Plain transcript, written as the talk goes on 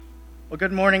Well,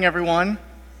 good morning, everyone.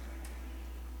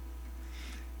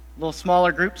 A little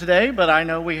smaller group today, but I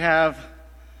know we have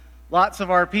lots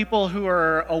of our people who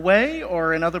are away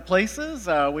or in other places.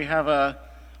 We have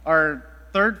our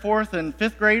third, fourth, and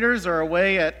fifth graders are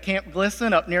away at Camp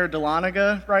Glisson up near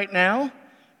Dahlonega right now.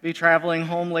 Be traveling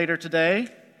home later today.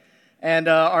 And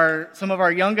some of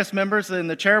our youngest members in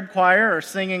the cherub choir are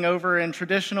singing over in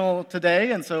traditional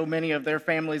today, and so many of their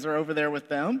families are over there with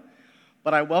them.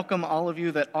 But I welcome all of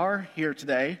you that are here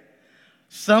today.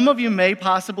 Some of you may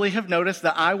possibly have noticed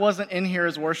that I wasn't in here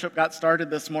as worship got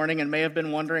started this morning and may have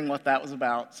been wondering what that was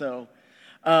about. So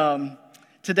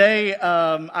today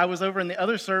I was over in the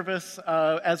other service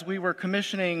as we were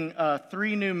commissioning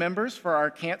 3 new members for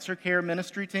our cancer care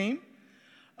ministry team.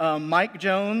 Mike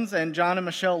Jones and John and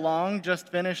Michelle Long just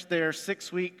finished their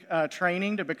 6-week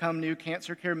training to become new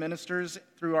cancer care ministers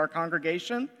through our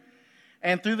congregation.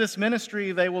 And through this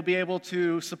ministry, they will be able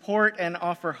to support and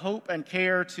offer hope and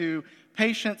care to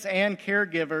patients and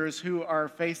caregivers who are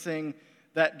facing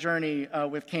that journey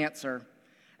with cancer.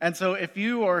 And so if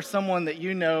you or someone that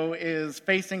you know is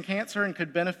facing cancer and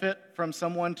could benefit from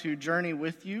someone to journey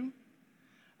with you,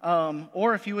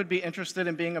 or if you would be interested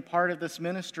in being a part of this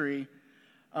ministry,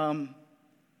 come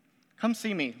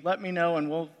see me. Let me know, and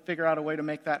we'll figure out a way to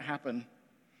make that happen.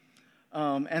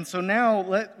 And so now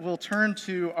we'll turn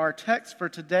to our text for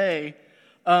today.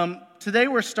 Today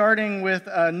we're starting with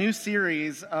a new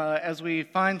series as we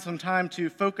find some time to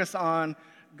focus on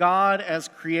God as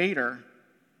creator.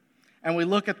 And we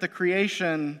look at the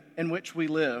creation in which we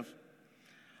live.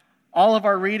 All of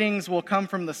our readings will come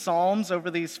from the Psalms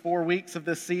over these 4 weeks of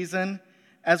this season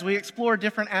as we explore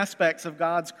different aspects of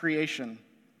God's creation.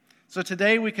 So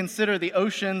today we consider the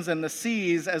oceans and the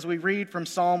seas as we read from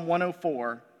Psalm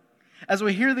 104. As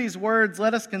we hear these words,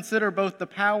 let us consider both the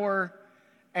power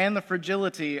and the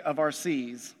fragility of our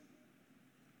seas.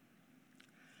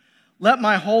 Let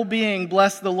my whole being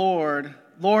bless the Lord.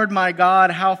 Lord my God,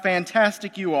 how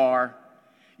fantastic you are.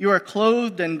 You are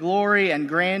clothed in glory and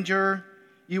grandeur.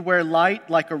 You wear light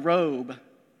like a robe.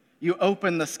 You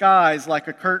open the skies like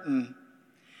a curtain.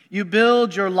 You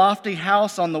build your lofty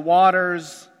house on the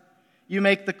waters. You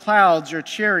make the clouds your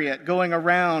chariot going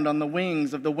around on the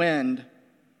wings of the wind.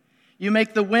 You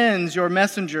make the winds your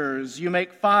messengers. You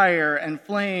make fire and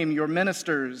flame your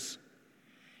ministers.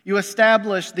 You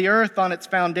establish the earth on its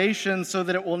foundation so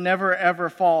that it will never ever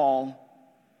fall.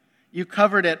 You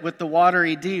covered it with the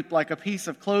watery deep like a piece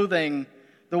of clothing.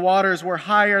 The waters were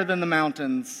higher than the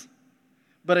mountains.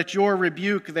 But at your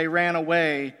rebuke they ran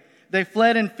away. They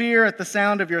fled in fear at the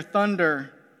sound of your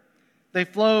thunder. They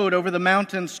flowed over the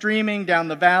mountains, streaming down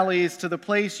the valleys to the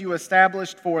place you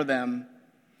established for them.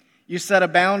 You set a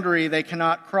boundary they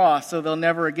cannot cross, so they'll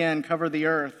never again cover the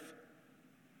earth.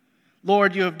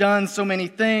 Lord, you have done so many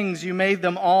things. You made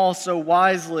them all so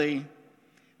wisely.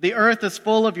 The earth is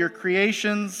full of your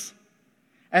creations.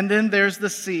 And then there's the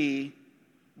sea,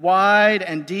 wide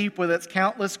and deep with its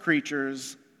countless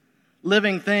creatures,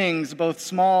 living things both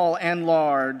small and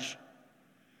large.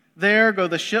 There go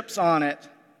the ships on it,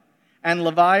 and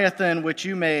Leviathan, which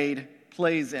you made,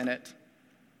 plays in it.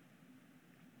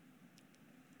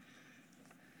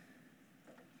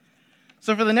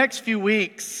 So for the next few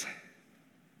weeks,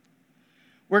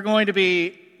 we're going to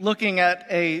be looking at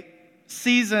a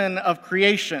season of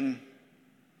creation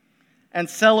and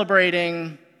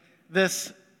celebrating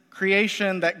this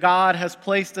creation that God has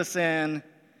placed us in,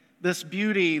 this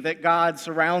beauty that God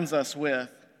surrounds us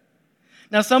with.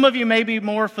 Now, some of you may be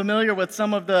more familiar with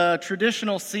some of the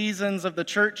traditional seasons of the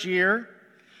church year.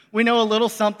 We know a little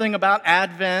something about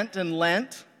Advent and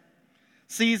Lent,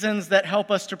 seasons that help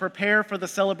us to prepare for the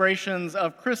celebrations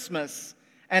of Christmas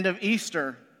and of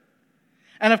Easter.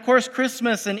 And of course,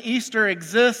 Christmas and Easter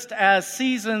exist as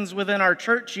seasons within our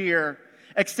church year,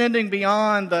 extending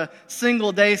beyond the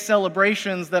single-day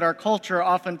celebrations that our culture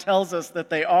often tells us that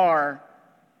they are.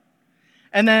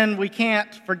 And then we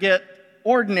can't forget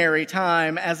ordinary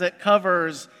time as it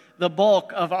covers the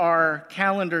bulk of our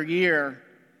calendar year.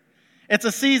 It's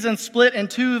a season split in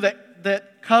two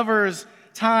that covers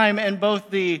time in both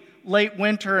the late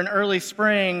winter and early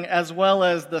spring, as well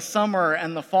as the summer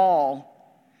and the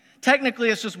fall. Technically,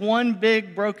 it's just one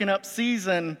big broken up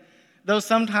season, though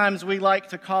sometimes we like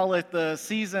to call it the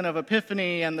season of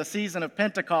Epiphany and the season of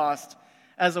Pentecost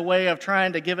as a way of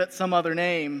trying to give it some other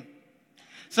name.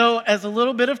 So as a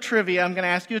little bit of trivia, I'm going to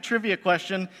ask you a trivia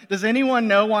question. Does anyone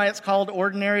know why it's called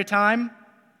ordinary time?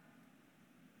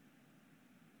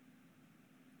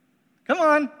 Come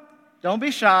on, don't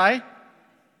be shy.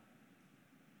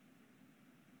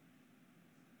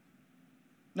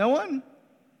 No one?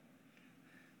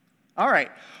 All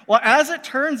right. Well, as it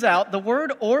turns out, the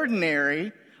word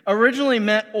ordinary originally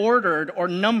meant ordered or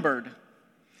numbered.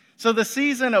 So the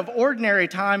season of ordinary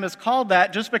time is called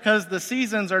that just because the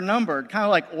seasons are numbered, kind of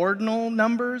like ordinal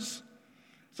numbers.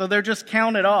 So they're just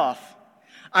counted off.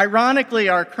 Ironically,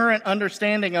 our current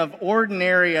understanding of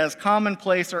ordinary as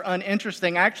commonplace or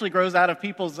uninteresting actually grows out of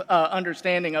people's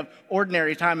understanding of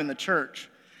ordinary time in the church.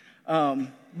 But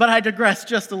I digress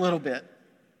just a little bit.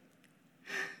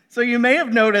 So you may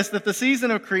have noticed that the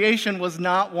season of creation was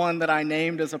not one that I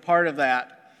named as a part of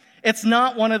that. It's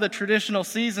not one of the traditional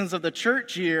seasons of the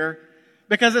church year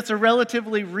because it's a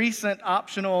relatively recent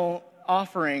optional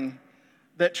offering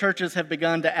that churches have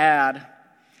begun to add.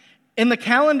 In the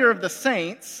calendar of the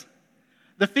saints,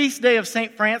 the feast day of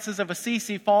St. Francis of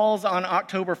Assisi falls on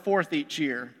October 4th each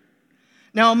year.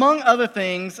 Now, among other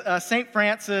things, St.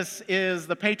 Francis is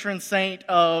the patron saint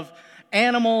of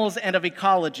animals and of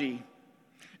ecology.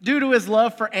 Due to his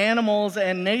love for animals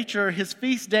and nature, his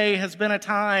feast day has been a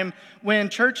time when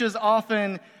churches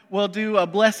often will do a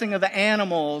blessing of the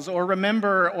animals or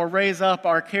remember or raise up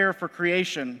our care for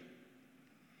creation.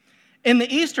 In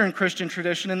the Eastern Christian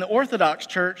tradition, in the Orthodox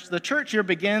Church, the church year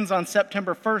begins on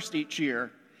September 1st each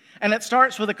year, and it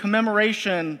starts with a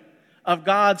commemoration of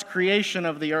God's creation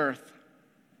of the earth.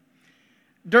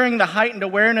 During the heightened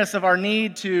awareness of our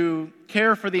need to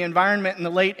care for the environment in the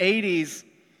late 80s,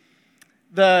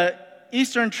 the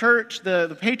Eastern Church,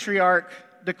 the Patriarch,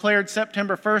 declared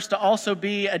September 1st to also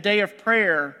be a day of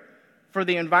prayer for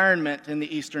the environment in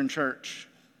the Eastern Church.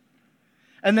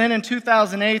 And then in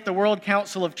 2008, the World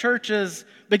Council of Churches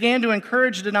began to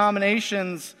encourage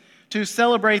denominations to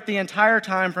celebrate the entire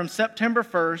time from September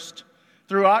 1st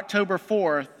through October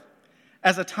 4th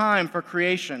as a time for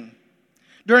creation.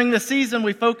 During this season,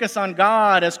 we focus on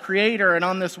God as creator and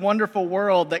on this wonderful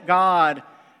world that God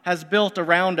has built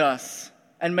around us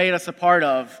and made us a part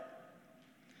of.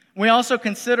 We also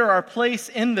consider our place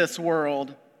in this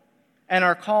world and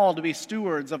are called to be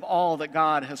stewards of all that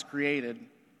God has created.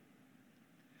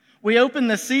 We open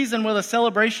this season with a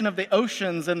celebration of the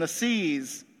oceans and the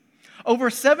seas. Over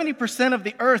 70% of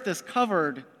the earth is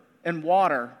covered in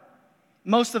water,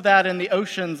 most of that in the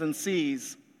oceans and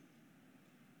seas.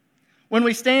 When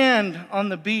we stand on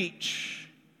the beach,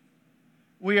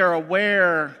 we are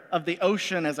aware of the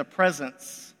ocean as a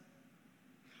presence.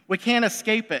 We can't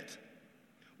escape it.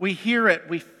 We hear it,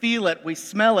 we feel it, we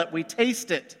smell it, we taste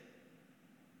it.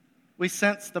 We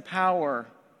sense the power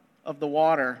of the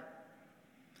water.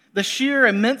 The sheer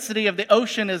immensity of the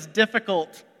ocean is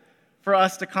difficult for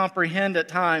us to comprehend at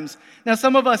times. Now,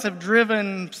 some of us have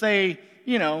driven, say,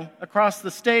 across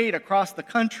the state, across the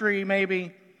country,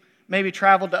 maybe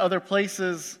traveled to other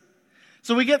places.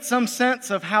 So we get some sense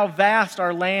of how vast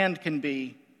our land can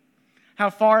be, how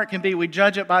far it can be. We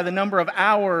judge it by the number of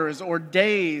hours or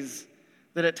days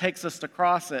that it takes us to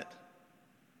cross it.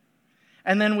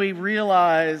 And then we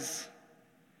realize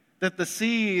that the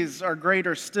seas are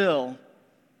greater still.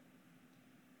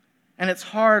 And it's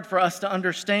hard for us to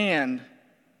understand.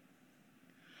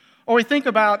 Or we think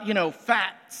about,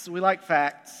 facts. We like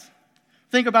facts.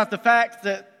 Think about the fact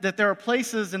that there are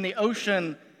places in the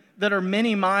ocean that are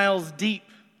many miles deep.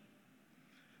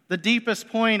 The deepest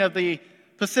point of the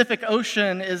Pacific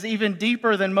Ocean is even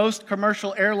deeper than most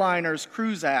commercial airliners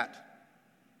cruise at.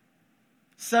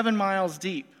 7 miles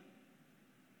deep.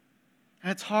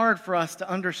 And it's hard for us to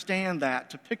understand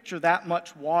that, to picture that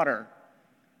much water.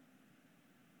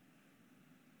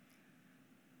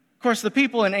 Of course, the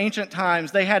people in ancient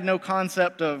times, they had no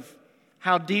concept of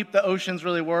how deep the oceans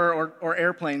really were, or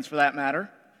airplanes for that matter.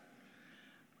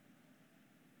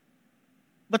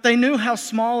 But they knew how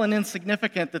small and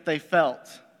insignificant that they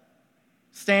felt,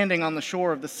 standing on the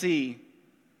shore of the sea.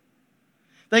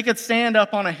 They could stand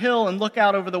up on a hill and look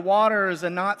out over the waters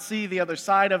and not see the other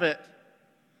side of it.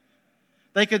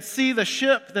 They could see the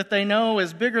ship that they know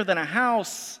is bigger than a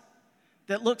house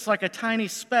that looks like a tiny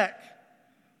speck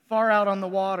far out on the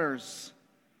waters,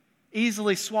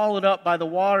 easily swallowed up by the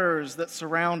waters that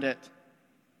surround it.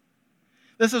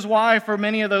 This is why for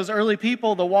many of those early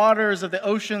people, the waters of the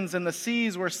oceans and the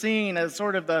seas were seen as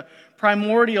sort of the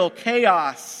primordial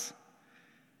chaos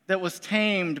that was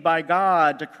tamed by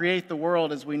God to create the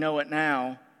world as we know it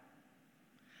now.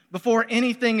 Before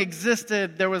anything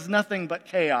existed, there was nothing but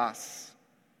chaos.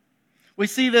 We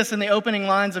see this in the opening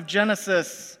lines of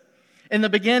Genesis. In the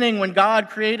beginning, when God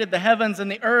created the heavens and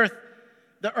the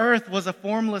earth was a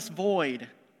formless void,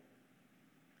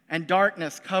 and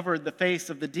darkness covered the face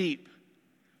of the deep,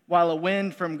 while a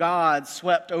wind from God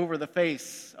swept over the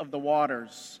face of the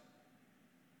waters.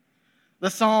 The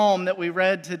psalm that we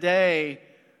read today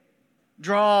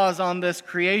draws on this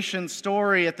creation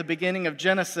story at the beginning of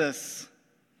Genesis.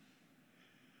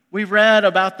 We read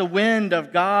about the wind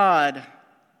of God,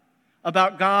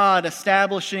 about God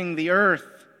establishing the earth,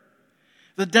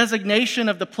 the designation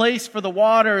of the place for the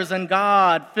waters, and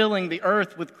God filling the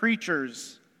earth with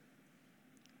creatures.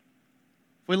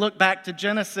 If we look back to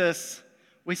Genesis,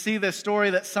 we see this story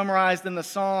that's summarized in the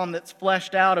psalm that's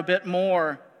fleshed out a bit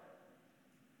more.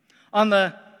 On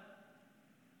the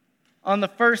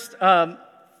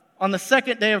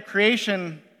second day of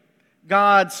creation,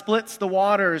 God splits the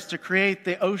waters to create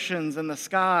the oceans and the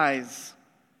skies.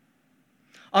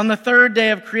 On the third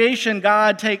day of creation,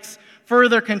 God takes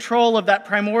further control of that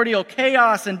primordial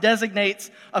chaos and designates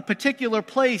a particular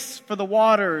place for the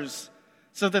waters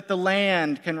so that the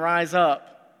land can rise up.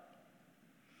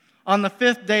 On the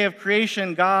fifth day of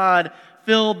creation, God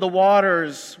filled the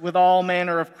waters with all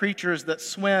manner of creatures that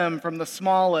swim, from the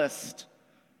smallest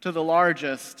to the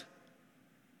largest.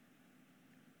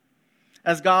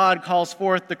 As God calls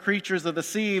forth the creatures of the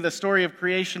sea, the story of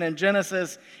creation in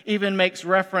Genesis even makes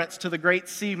reference to the great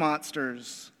sea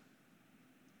monsters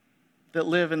that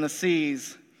live in the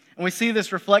seas. And we see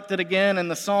this reflected again in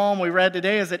the psalm we read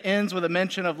today as it ends with a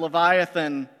mention of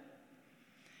Leviathan.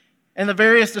 And the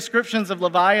various descriptions of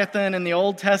Leviathan in the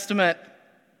Old Testament,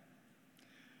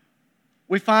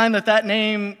 we find that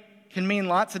name can mean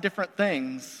lots of different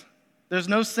things. There's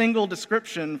no single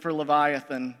description for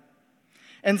Leviathan.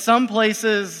 In some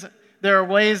places, there are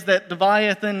ways that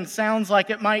Leviathan sounds like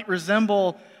it might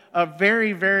resemble a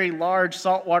very, very large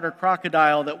saltwater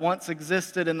crocodile that once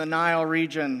existed in the Nile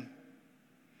region.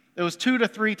 It was 2 to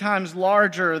 3 times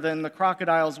larger than the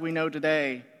crocodiles we know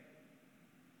today.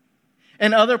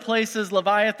 In other places,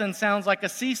 Leviathan sounds like a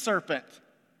sea serpent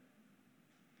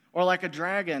or like a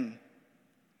dragon.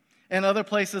 In other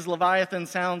places, Leviathan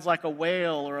sounds like a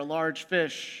whale or a large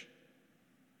fish.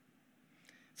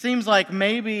 Seems like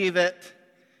maybe that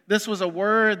this was a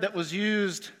word that was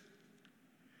used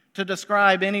to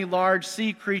describe any large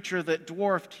sea creature that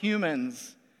dwarfed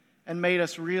humans and made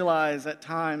us realize at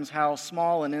times how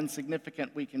small and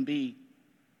insignificant we can be.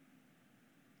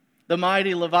 The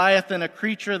mighty Leviathan, a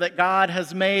creature that God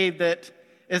has made that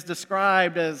is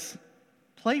described as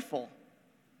playful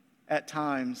at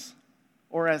times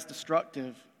or as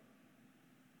destructive.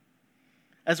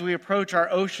 As we approach our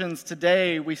oceans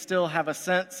today, we still have a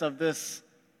sense of this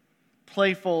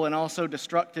playful and also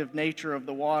destructive nature of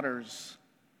the waters.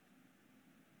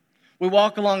 We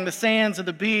walk along the sands of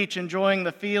the beach, enjoying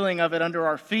the feeling of it under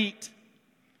our feet.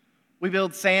 We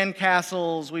build sand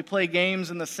castles, we play games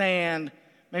in the sand,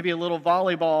 maybe a little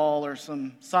volleyball or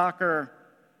some soccer.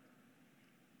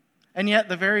 And yet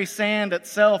the very sand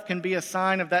itself can be a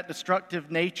sign of that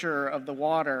destructive nature of the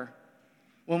water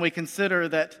when we consider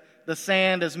that the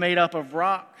sand is made up of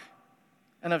rock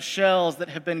and of shells that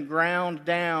have been ground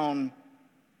down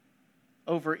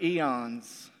over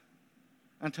eons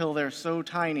until they're so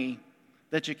tiny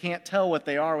that you can't tell what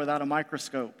they are without a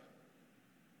microscope.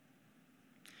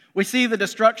 We see the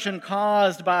destruction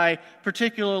caused by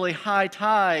particularly high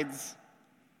tides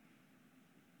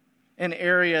in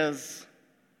areas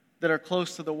that are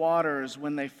close to the waters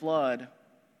when they flood.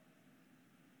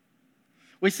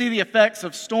 We see the effects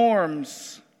of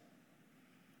storms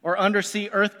or undersea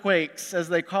earthquakes as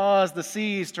they cause the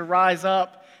seas to rise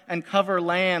up and cover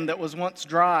land that was once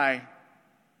dry.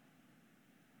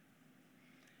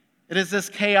 It is this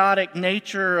chaotic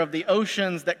nature of the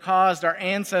oceans that caused our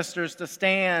ancestors to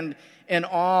stand in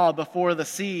awe before the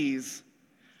seas.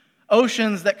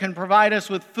 Oceans that can provide us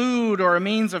with food or a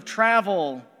means of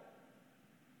travel.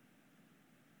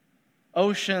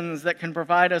 Oceans that can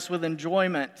provide us with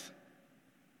enjoyment.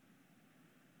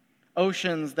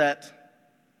 Oceans that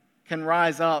can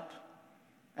rise up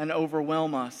and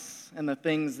overwhelm us and the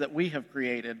things that we have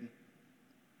created.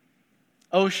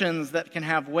 Oceans that can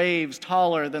have waves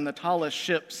taller than the tallest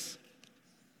ships.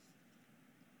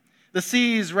 The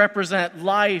seas represent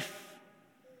life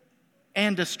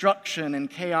and destruction in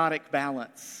chaotic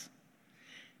balance.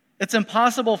 It's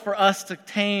impossible for us to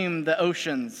tame the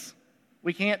oceans.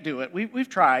 We can't do it. We've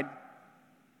tried.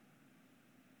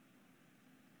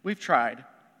 We've tried.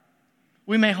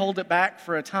 We may hold it back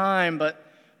for a time, but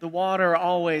the water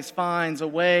always finds a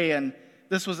way, and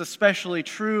this was especially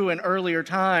true in earlier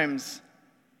times.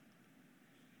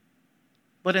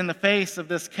 But in the face of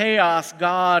this chaos,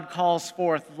 God calls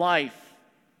forth life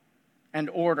and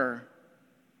order.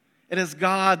 It is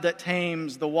God that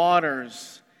tames the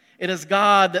waters. It is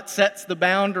God that sets the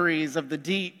boundaries of the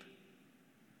deep.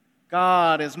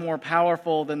 God is more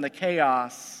powerful than the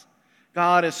chaos.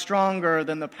 God is stronger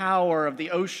than the power of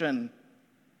the ocean.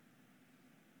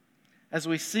 As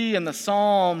we see in the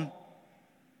psalm,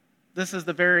 This is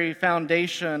the very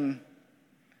foundation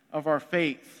of our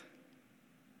faith.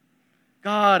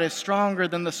 God is stronger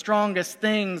than the strongest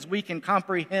things we can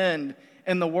comprehend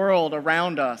in the world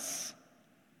around us.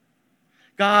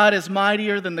 God is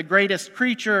mightier than the greatest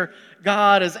creature.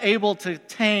 God is able to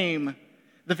tame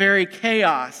the very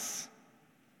chaos,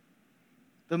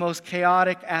 the most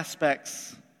chaotic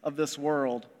aspects of this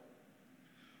world.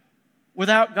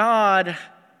 Without God,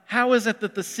 how is it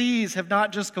that the seas have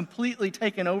not just completely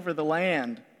taken over the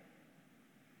land?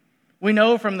 We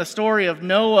know from the story of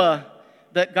Noah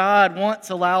that God once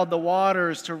allowed the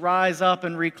waters to rise up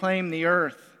and reclaim the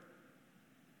earth.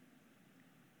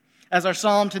 As our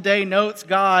psalm today notes,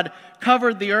 God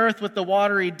covered the earth with the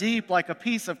watery deep like a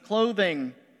piece of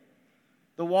clothing,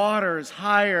 the waters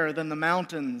higher than the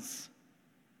mountains.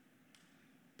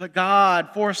 But God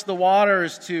forced the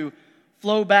waters to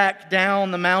flow back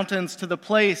down the mountains to the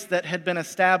place that had been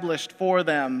established for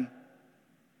them.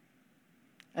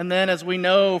 And then, as we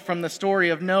know from the story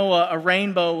of Noah, a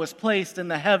rainbow was placed in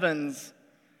the heavens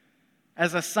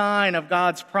as a sign of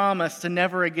God's promise to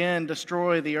never again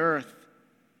destroy the earth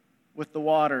with the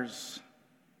waters.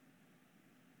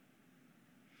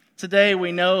 Today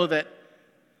we know that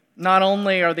not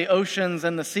only are the oceans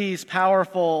and the seas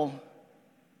powerful,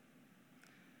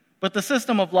 but the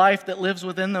system of life that lives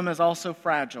within them is also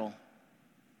fragile.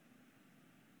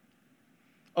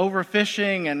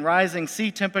 Overfishing and rising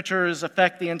sea temperatures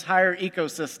affect the entire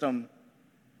ecosystem.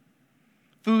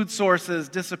 Food sources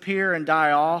disappear and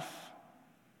die off.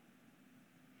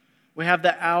 We have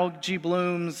the algae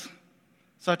blooms,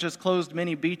 such as closed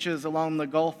many beaches along the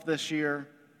Gulf this year.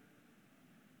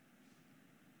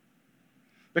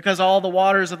 Because all the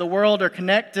waters of the world are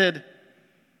connected,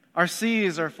 our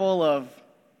seas are full of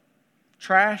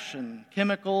trash and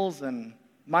chemicals and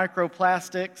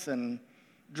microplastics and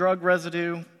drug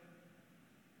residue.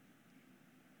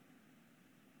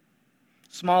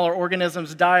 Smaller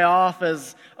organisms die off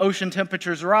as ocean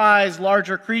temperatures rise.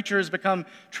 Larger creatures become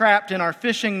trapped in our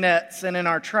fishing nets and in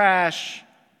our trash.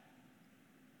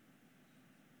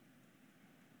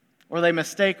 Or they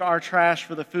mistake our trash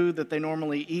for the food that they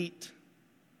normally eat.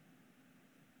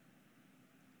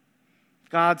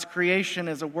 God's creation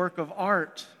is a work of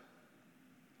art.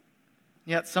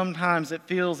 Yet sometimes it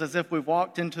feels as if we've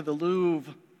walked into the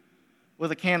Louvre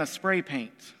with a can of spray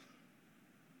paint.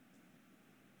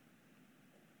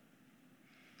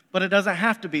 But it doesn't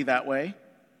have to be that way.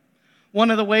 One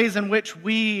of the ways in which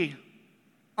we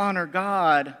honor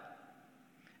God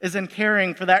is in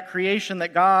caring for that creation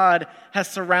that God has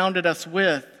surrounded us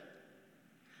with.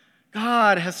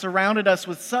 God has surrounded us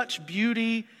with such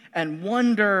beauty and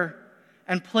wonder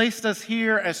and placed us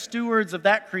here as stewards of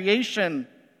that creation.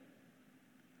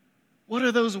 What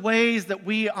are those ways that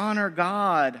we honor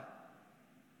God?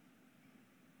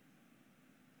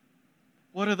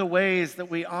 What are the ways that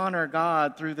we honor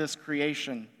God through this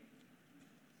creation?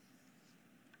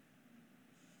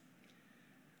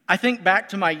 I think back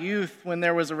to my youth when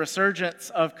there was a resurgence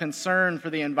of concern for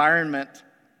the environment.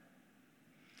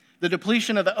 The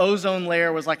depletion of the ozone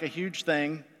layer was like a huge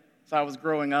thing as I was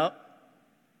growing up.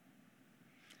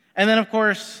 And then, of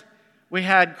course, we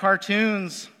had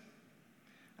cartoons.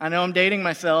 I know I'm dating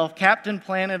myself. Captain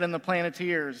Planet and the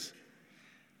Planeteers.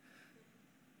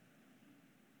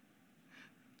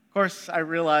 Of course, I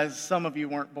realize some of you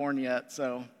weren't born yet,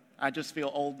 so I just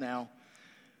feel old now.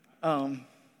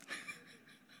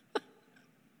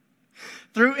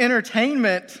 Through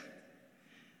entertainment,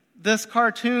 this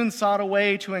cartoon sought a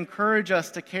way to encourage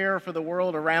us to care for the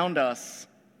world around us,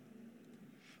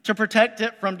 to protect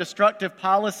it from destructive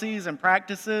policies and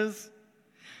practices.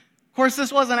 Of course,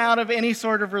 this wasn't out of any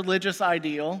sort of religious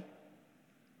ideal.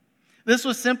 This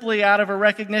was simply out of a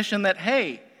recognition that,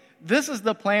 hey, this is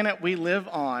the planet we live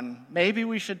on. Maybe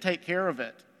we should take care of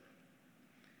it.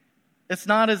 It's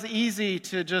not as easy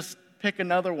to just pick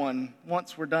another one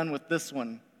once we're done with this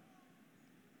one.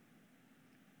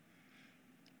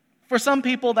 For some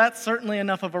people, that's certainly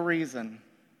enough of a reason.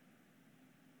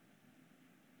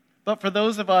 But for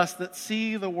those of us that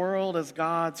see the world as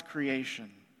God's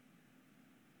creation,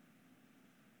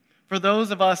 for those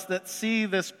of us that see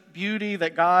this beauty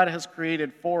that God has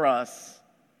created for us,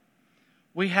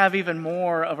 we have even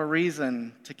more of a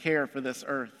reason to care for this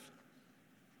earth.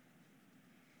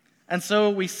 And so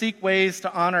we seek ways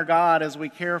to honor God as we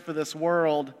care for this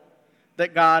world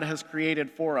that God has created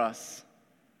for us.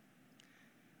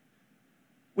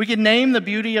 We can name the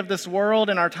beauty of this world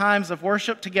in our times of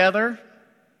worship together.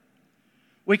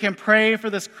 We can pray for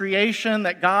this creation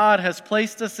that God has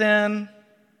placed us in.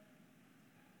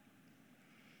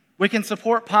 We can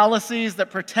support policies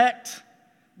that protect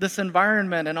this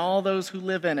environment and all those who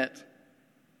live in it.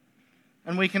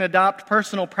 And we can adopt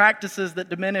personal practices that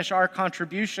diminish our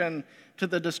contribution to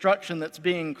the destruction that's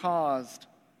being caused.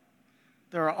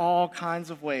 There are all kinds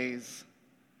of ways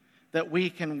that we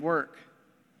can work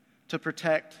to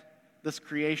protect this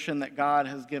creation that God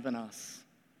has given us.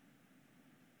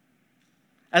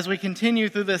 As we continue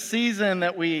through this season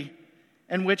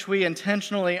in which we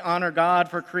intentionally honor God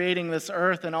for creating this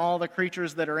earth and all the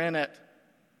creatures that are in it,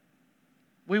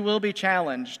 we will be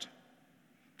challenged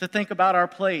to think about our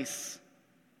place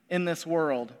in this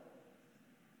world.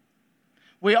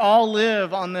 We all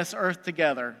live on this earth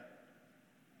together.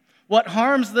 What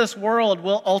harms this world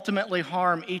will ultimately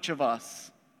harm each of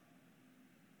us.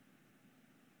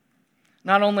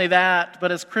 Not only that,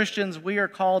 but as Christians, we are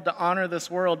called to honor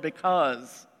this world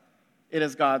because it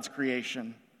is God's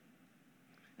creation.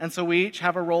 And so we each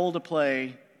have a role to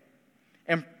play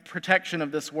in protection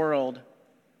of this world.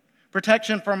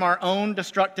 Protection from our own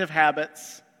destructive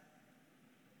habits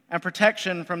and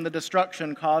protection from the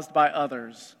destruction caused by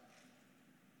others.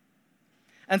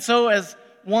 And so as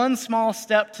one small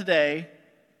step today,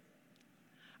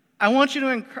 I want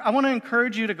to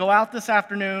encourage you to go out this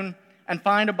afternoon and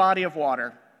find a body of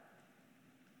water.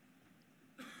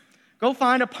 Go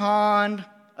find a pond,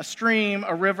 a stream,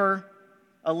 a river,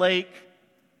 a lake.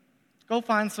 Go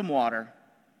find some water.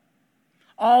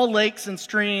 All lakes and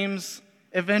streams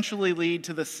eventually lead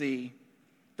to the sea.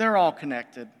 They're all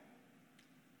connected.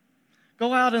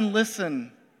 Go out and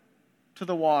listen to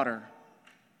the water.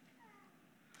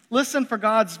 Listen for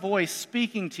God's voice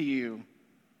speaking to you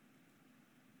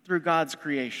through God's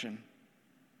creation.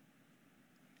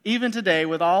 Even today,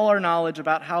 with all our knowledge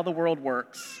about how the world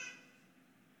works,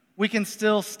 we can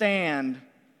still stand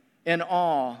in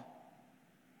awe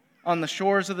on the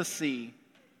shores of the sea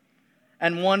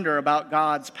and wonder about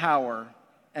God's power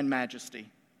and majesty.